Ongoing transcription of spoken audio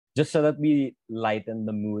just so that we lighten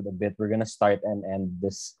the mood a bit, we're gonna start and end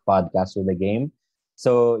this podcast with a game.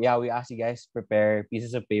 So yeah, we asked you guys to prepare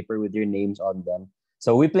pieces of paper with your names on them.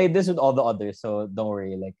 So we played this with all the others, so don't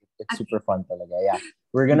worry, like it's super fun talaga. Yeah.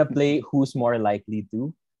 We're gonna play Who's More Likely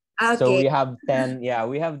To. So Okay. we have 10, yeah,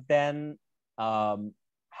 we have 10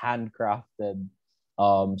 handcrafted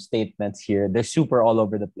statements here. They're super all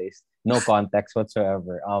over the place. No context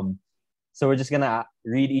whatsoever. So we're just gonna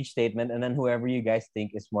read each statement, and then whoever you guys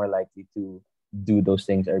think is more likely to do those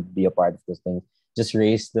things or be a part of those things, just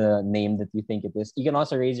raise the name that you think it is. You can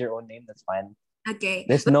also raise your own name. That's fine. Okay.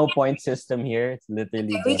 There's no point system here. It's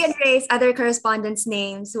literally We can just. raise other correspondents'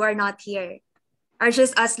 names who are not here. Or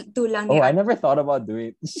just us two lang Oh, here. I never thought about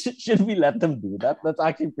doing it. Should we let them do that? That's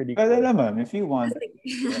actually pretty cool. Pwede naman, if you want.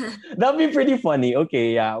 That'd be pretty funny.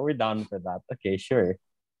 Okay, yeah, we're down for that. Okay, sure.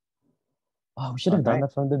 Oh, we should have done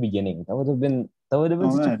that from the beginning. That would have been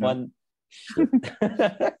such a fun.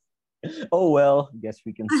 Oh well, guess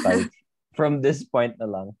we can start from this point na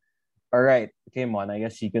lang. All right, okay, Mon. I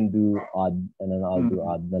guess you can do odd, and then I'll do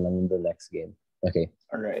odd na lang in the next game. Okay.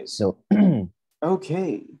 All right. So.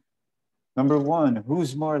 Okay. Number 1,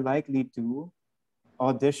 who's more likely to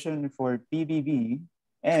audition for PBB,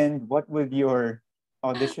 and what would your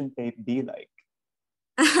audition tape be like?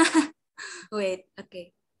 Wait,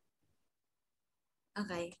 okay.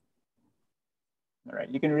 Okay. All right,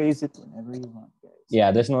 you can raise it whenever you want, guys.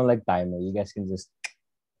 Yeah, there's no like timer. You guys can just.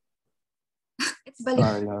 It's balik.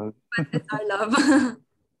 Arlove. It's Arlove.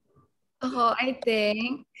 Ako, I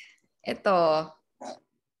think, ito.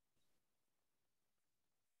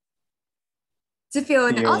 Si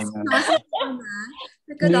Fiona. Oh, si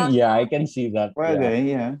Fiona. Yeah, I can see that. Well,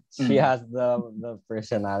 yeah. She has the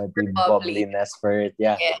personality, bubbliness for it.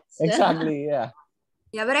 Yeah, yes. Exactly. Yeah.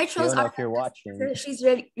 Yeah, but I chose Fiona, if you're watching. She's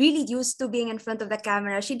really used to being in front of the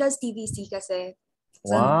camera. She does TVC kasi.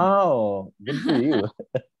 So, wow, good for you.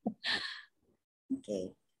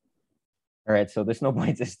 Okay. All right, so there's no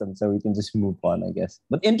point system, so we can just move on, I guess.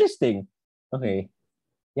 But interesting. Okay.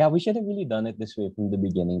 Yeah, we should have really done it this way from the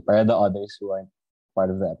beginning. Para the others who aren't part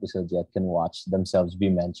of the episode yet can watch themselves be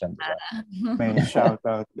mentioned. May shout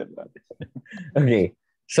out. Okay,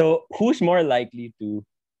 so who's more likely to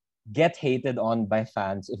get hated on by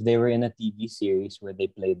fans if they were in a TV series where they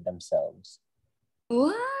played themselves?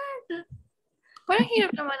 What? Parang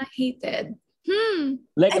hirap naman na hated.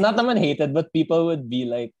 Like, not naman hated, but people would be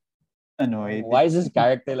like, annoyed. Why is this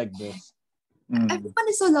character like this? Everyone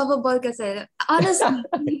is so lovable kasi.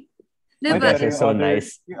 Honestly. You guys are so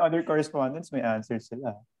nice. Yung other correspondents may answers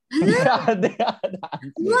sila. What?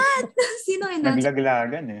 Sino in that?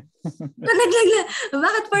 Naglaglagan eh.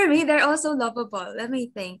 Bakit for me, they're also lovable? Let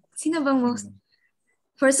me think. Sino bang most...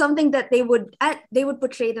 For something that they would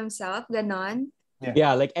portray themselves, ganon?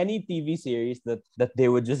 Yeah, like any TV series that they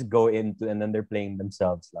would just go into and then they're playing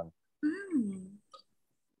themselves lang.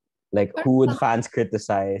 Like, who would fans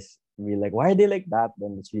criticize? Be like, why are they like that?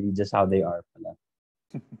 Then it's really just how they are pala.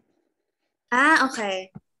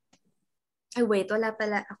 Okay. Ay, wait. Wala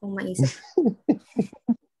pala akong maisip.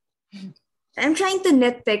 I'm trying to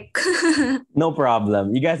nitpick. No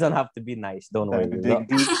problem. You guys don't have to be nice. Don't worry.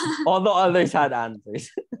 All the others had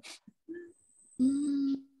answers.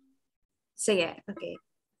 Sige, okay.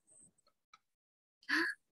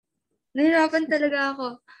 Nahirapan talaga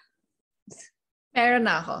ako. Meron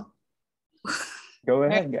na ako. Go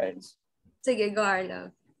ahead, guys. Sige, go, Arlove.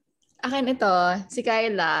 Akin ito, si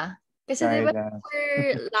Kyla. Kasi diba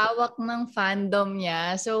lawak ng fandom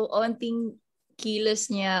niya. So, onting kilos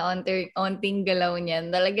niya, onting galaw niya,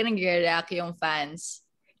 talaga nag-react yung fans.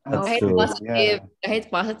 Kahit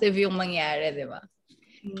positive yung mangyari, di ba?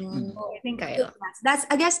 I think Kyla.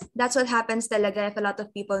 I guess that's what happens talaga if a lot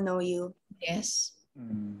of people know you. Yes.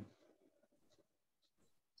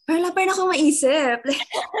 Pero lapar na akong maisip.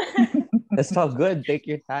 That's all good. Take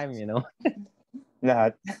your time, you know.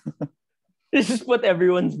 Lahat. Just put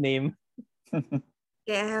everyone's name.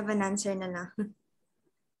 Okay, I have an answer na lang.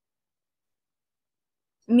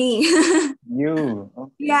 Me. You.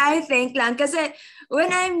 Okay. Yeah, I think lang. Kasi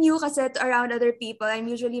when I'm new kasi around other people, I'm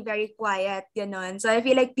usually very quiet, ganon. So I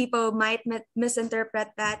feel like people might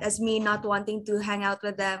misinterpret that as me not wanting to hang out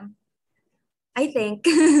with them. I think.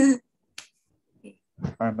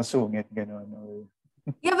 Or masungit, ganon. Or...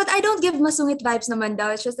 Yeah, but I don't give masungit vibes naman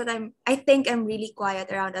daw. It's just that I think I'm really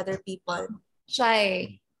quiet around other people.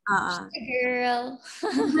 Shy. Girl.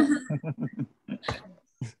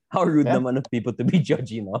 How rude naman of people to be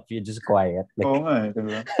judgy, no? If you're just quiet. Like... Oo nga,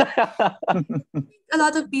 diba? A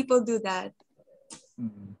lot of people do that.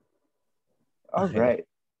 All right.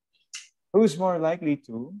 Who's more likely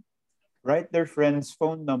to write their friend's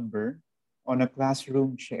phone number on a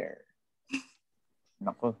classroom chair?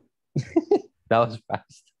 Nako. That was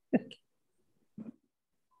fast.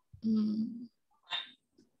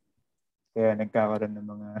 Kaya nagkakaroon ng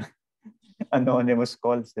mga anonymous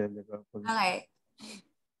calls. Diba? Okay.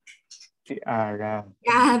 Si Ara.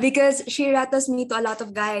 Yeah, because she rattles me to a lot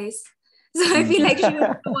of guys. So I feel like she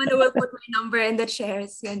was the one who will put my number in the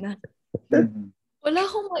chairs. Ganun. Wala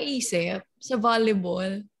akong maisip sa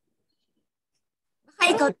volleyball. Baka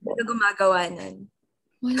ikaw talaga gumagawa nun.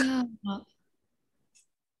 Wala.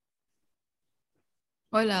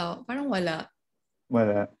 Wala. Parang wala.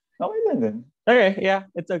 Wala. Okay lang din. Okay, yeah,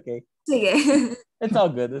 it's okay. Sige. It's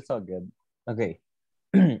all good. It's all good. Okay.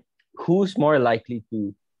 Who's more likely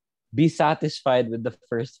to be satisfied with the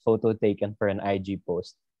first photo taken for an IG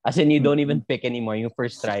post? As in, you don't even pick anymore. You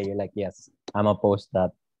first try, you're like, yes, I'm gonna post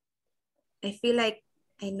that. I feel like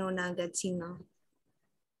I know na agad sino.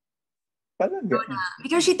 Talaga.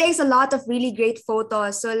 Because she takes a lot of really great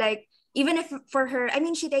photos. So like, even if for her, I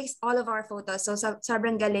mean, she takes all of our photos. So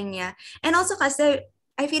sobrang galing niya. And also kasi,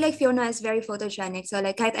 I feel like Fiona is very photogenic. So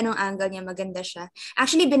like, kahit anong angle niya, maganda siya.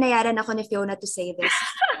 Actually, binayaran ako ni Fiona to say this.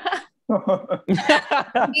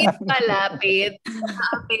 Paid pala, paid.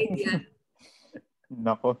 Paid yan.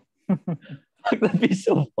 Nako. That'd be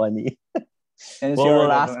so funny. And Well,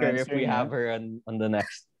 we'll ask her if we have her on the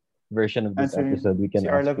next version of this episode. We can si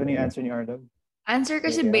ask Arlove, her. ni answer ni Arlove? Answer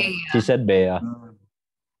ko si Bea. She said Bea.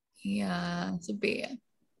 Yeah, si Bea.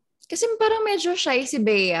 Kasi parang medyo shy si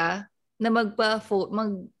Bea na magpa-picture.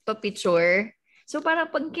 So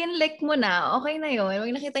parang pag kinlik mo na, okay na yun.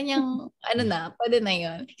 Pag nakita niyang pwede na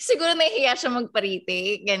yun. Siguro nahihiya siya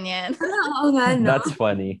magparite, ganyan. Oo nga, no? That's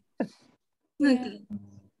funny. Okay.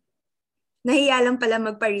 Nahiya lang pala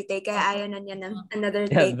magpa-retake kaya ayaw na niya ng another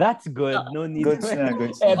Yeah, take. that's good. No need Goods to na,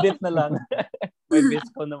 goods na. edit na lang. May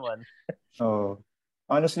bisco naman. Oh.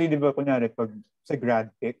 Honestly, di ba, kunyari, pag sa grad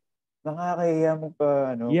pick, nakakahiya mo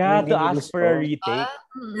pa, Yeah, hindi to mo ask gusto. for a retake.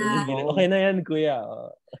 Okay na yan, kuya.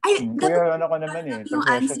 Ay, Kuya, ano ka naman eh. yung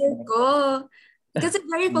answer ko. Kasi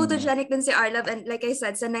very Mm. photogenic din si Arlove and like I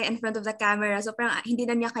said, sanay in front of the camera. So parang hindi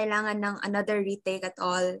na niya kailangan ng another retake at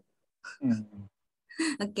all.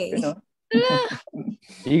 Okay. You know?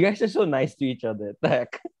 You guys are so nice to each other.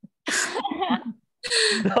 Like,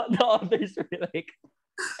 the others were like...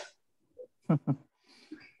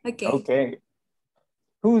 Okay.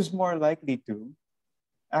 Who's more likely to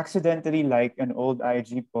accidentally like an old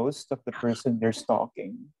IG post of the person they're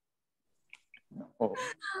stalking? Oh.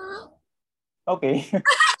 Okay.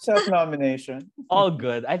 Self-nomination. All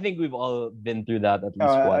good. I think we've all been through that at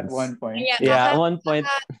least once. At one point. Yeah, at one point.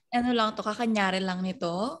 Kakanyari lang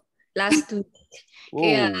nito. Last week.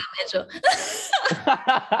 Kaya medyo...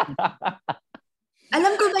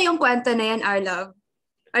 Alam ko ba yung kwento na yan, Arlove?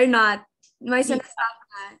 Or not? May sinasabi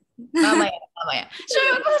ka. Mamaya.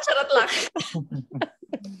 Sure, charot lang.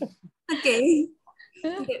 Okay.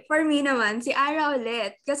 For me naman, si Ara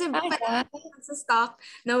ulit. Kasi sa stalk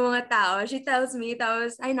ng mga tao, she tells me,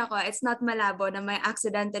 ay nako, it's not malabo na may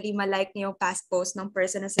accidentally malike niya yung past post ng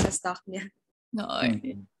person na sinastalk niya. No.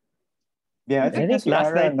 Yeah, I think si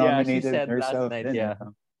last Ara night, nominated she said herself. last night, din, yeah.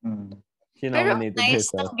 She Pero nominated nice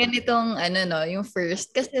herself. na ganitong, yung first.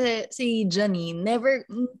 Kasi si Janine,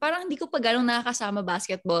 parang hindi ko pa ganong nakakasama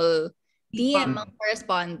basketball team, ang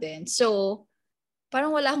correspondent. So,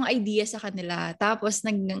 parang wala akong idea sa kanila. Tapos,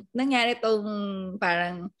 nangyari tong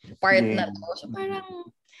parang part na to. So,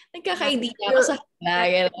 parang nagkaka-idea ako sa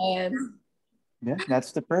kanila. Yeah,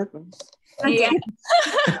 that's the purpose. Yeah.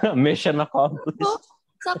 Mission accomplished.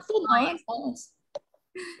 Sakto, no?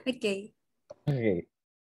 Okay. Okay.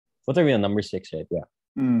 What are we on? Number 6, right? Yeah.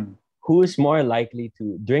 Who is more likely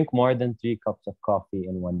to drink more than 3 cups of coffee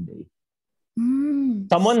in one day?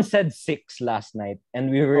 Someone said 6 last night,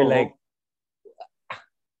 and we were like...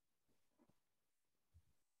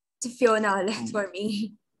 Si Fiona ulit for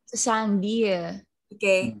me. Si Sandy,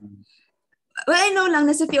 Okay. Well, I know lang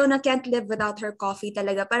na si Fiona can't live without her coffee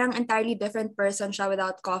talaga. Parang entirely different person siya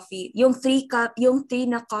without coffee. Yung 3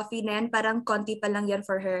 na coffee na yan, parang konti pa lang yan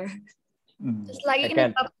for her. Just lagi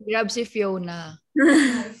nagpap-grab si Fiona.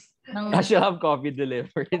 I should have coffee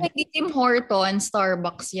delivered. Tim Horton,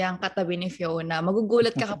 Starbucks yan, katabi ni Fiona.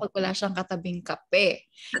 Magugulat ka kapag wala siyang katabing kape.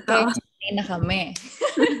 Kaya na kami.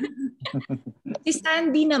 Si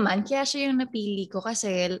Sandy naman, kaya siya yung napili ko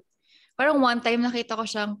kasi parang one time nakita ko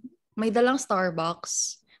siyang may dalang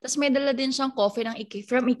Starbucks. Tapos may dala din siyang coffee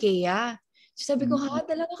from IKEA. So sabi ko,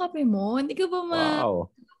 dala ka kape mo? Hindi ka ba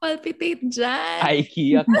palpitate dyan?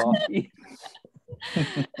 IKEA coffee.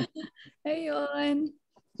 Ayun.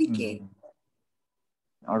 Okay.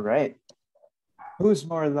 All right. Who's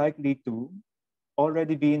more likely to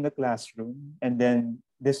already be in the classroom and then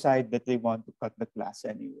decide that they want to cut the class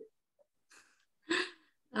anyway?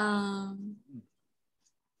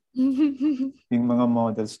 Yung mga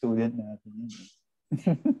model student natin.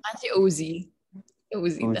 Si Ozzy.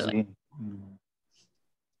 Ozzy talaga.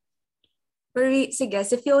 Pero sige,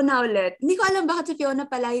 si Fiona ulit. Hindi ko alam bakit si Fiona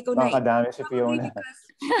palagi ko Makakadami si Fiona.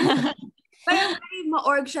 Parang very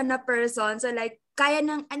ma-org siya na person. So like, kaya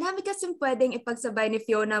ang dami kasing pwedeng ipagsabay ni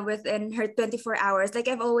Fiona within her 24 hours.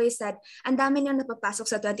 Like I've always said, ang dami niyang napapasok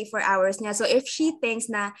sa 24 hours niya. So if she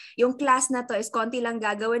thinks na yung class na to is konti lang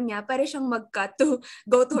gagawin niya, pwede siyang mag-cut to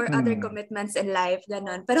go to her other commitments in life.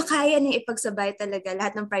 Ganon. Pero kaya niya ipagsabay talaga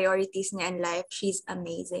lahat ng priorities niya in life. She's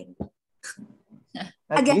amazing.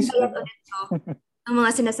 Again, ulit to. Ang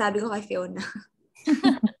mga sinasabi ko kay Fiona.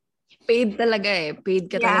 Paid talaga eh.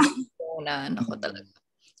 Paid ka talaga. Fiona. Nako talaga.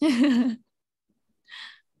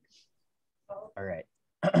 All right.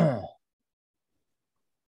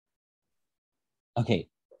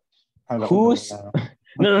 Okay. Who's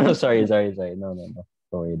no, sorry. No.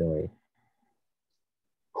 Don't worry.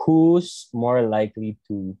 Who's more likely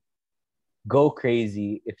to go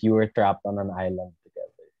crazy if you were trapped on an island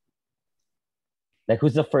together? Like,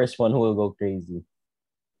 who's the first one who will go crazy?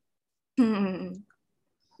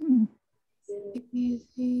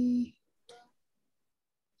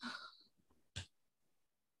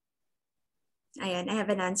 Ayan, I have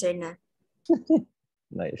an answer na.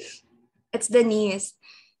 Nice. It's Denise.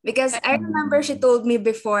 Because I remember she told me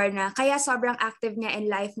before na kaya sobrang active niya in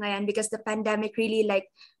life ngayon because the pandemic really like,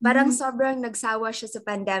 parang sobrang nagsawa siya sa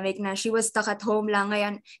pandemic na she was stuck at home lang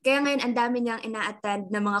ngayon. Kaya ngayon ang dami niyang ina-attend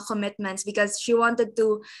na mga commitments because she wanted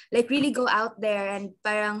to like really go out there and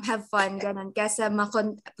parang have fun, ganon. Kesa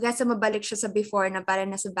mabalik siya sa before na parang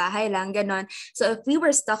nasa bahay lang, ganon. So if we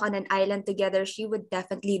were stuck on an island together, she would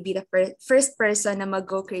definitely be the first person na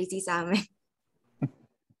mag-go crazy sa amin.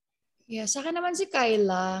 Yeah, sa akin naman si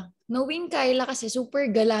Kyla. Knowing Kyla kasi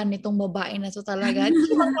super galan nitong babae na to talaga. Hindi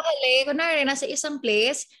siya magpakali. Kunwari, nasa isang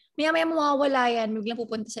place, maya-maya mawawala yan, biglang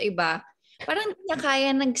pupunta sa iba. Parang hindi niya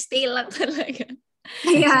kaya, nag-stay lang talaga.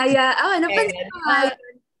 Yeah. Napansin ko nga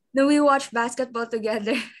na we watch basketball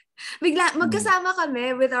together. Bigla, magkasama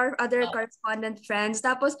kami with our other correspondent friends.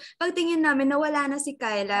 Tapos, pagtingin namin, nawala na si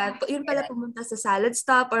Kyla. Yun pala pumunta sa salad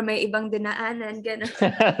stop or may ibang dinaanan. Gano'n.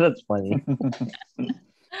 That's funny.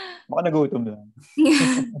 Baka nagutom lang.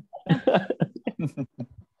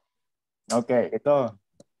 Okay, ito.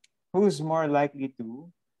 Who's more likely to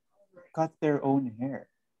cut their own hair?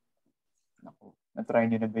 Naku, na-try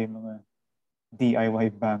niyo na ba yung mga DIY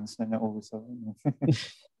bangs na nauso?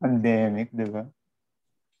 Pandemic, di ba?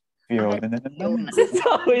 Fiona na naman. It's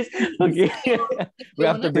always, okay. We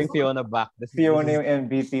have to bring Fiona back. Fiona yung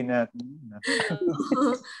MVP natin.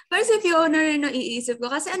 Pero si Fiona rin naiisip ko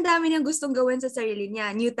kasi ang dami niyang gustong gawin sa sarili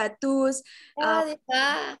niya. New tattoos.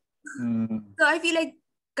 Diba? So I feel like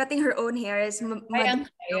cutting her own hair is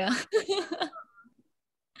kaya.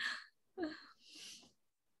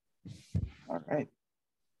 All right.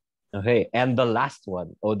 Okay, and the last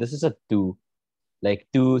one. Oh, this is a two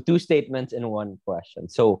statements in one question.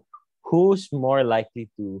 So, who's more likely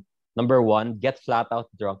to, number one, get flat out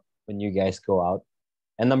drunk when you guys go out?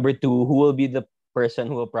 And number two, who will be the person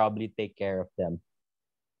who will probably take care of them?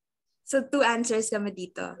 So, two answers kami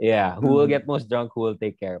dito. Yeah, who will get most drunk, who will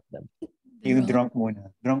take care of them? You drunk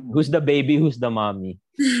muna. Who's the baby, who's the mommy?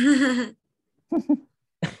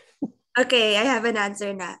 Okay, I have an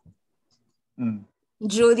answer na.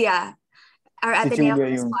 Julia. Our Ateneo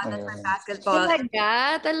correspondent for basketball.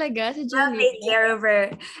 Talaga, si I'll Janine. take care of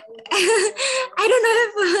her. I don't know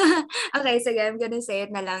if... Okay, sige, I'm gonna say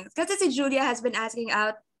it na lang. Kasi si Julia has been asking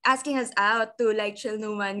us out to like chill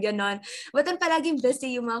naman, ganon. But then palaging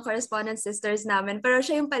busy yung mga correspondent sisters namin. Pero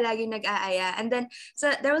siya yung palaging nag-aaya. And then,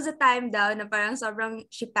 so there was a time daw na parang sobrang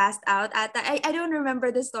she passed out. Ata, I don't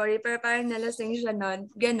remember the story, pero parang nalasing siya nun.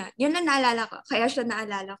 Ganon. Yun na naalala ko. Kaya siya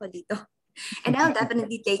naalala ko dito. And I'll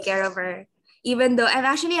definitely take care of her. Even though I'm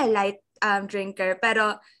actually a light drinker,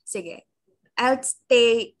 pero sige, I'll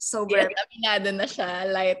stay sober. Yes, aminado na siya,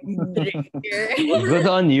 light drinker. Good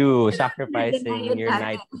on you, sacrificing your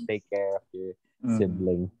night to take care of your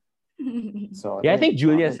sibling. So yeah, I think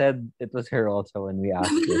Julia said it was her also when we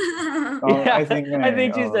asked her. Yeah, I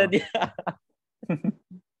think she said, yeah.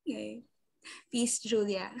 Okay. Peace,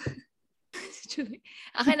 Julia.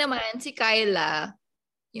 Akin naman, si Kyla,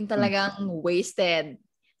 yung talagang wasted.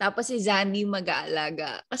 Tapos si Zandy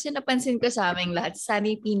mag-aalaga. Kasi napansin ko sa aming lahat, si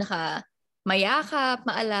Zandy pinaka mayakap,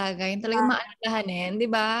 maalaga. Yung talagang maalagahanin, di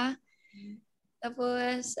ba?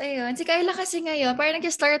 Tapos, ayun. Si Kyla kasi ngayon, parang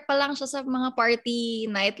nag-start pa lang siya sa mga party,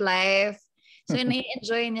 nightlife. So,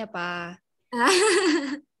 na-enjoy niya pa.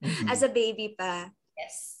 As a baby pa.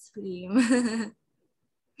 Yes. Scream.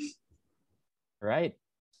 Right.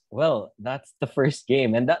 Well, that's the first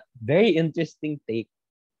game, and that very interesting take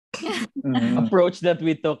approach that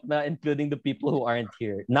we took na, including the people who aren't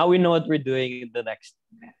here. Now we know what we're doing in the next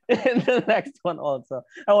in the next one also.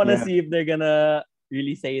 I want to Yeah. see if they're gonna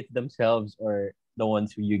really say it themselves or the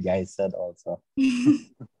ones who you guys said also.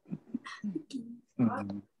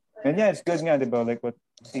 And yeah, it's good nga, diba? Like what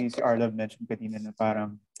si Arlove mentioned kanina na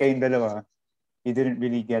parang kayong dalawa, you didn't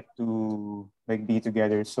really get to like be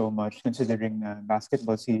together so much considering na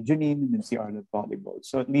basketball si Janine and then si Arlove volleyball.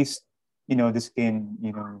 So at least, this can,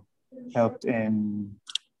 helped in,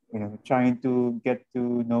 trying to get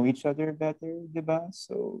to know each other better, diba?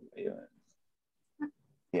 So, ayun.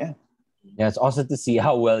 Yeah. Yeah, it's also to see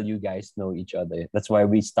how well you guys know each other. That's why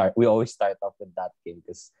we always start off with that game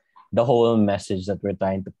because the whole message that we're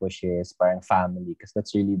trying to push here is parang family because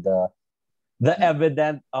that's really the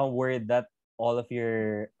evident word that all of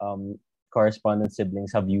your correspondent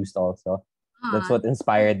siblings have used also. That's what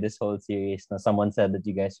inspired this whole series. Now, someone said that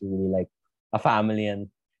you guys are really like a family and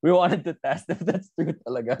we wanted to test if that's true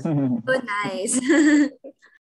talaga. So nice.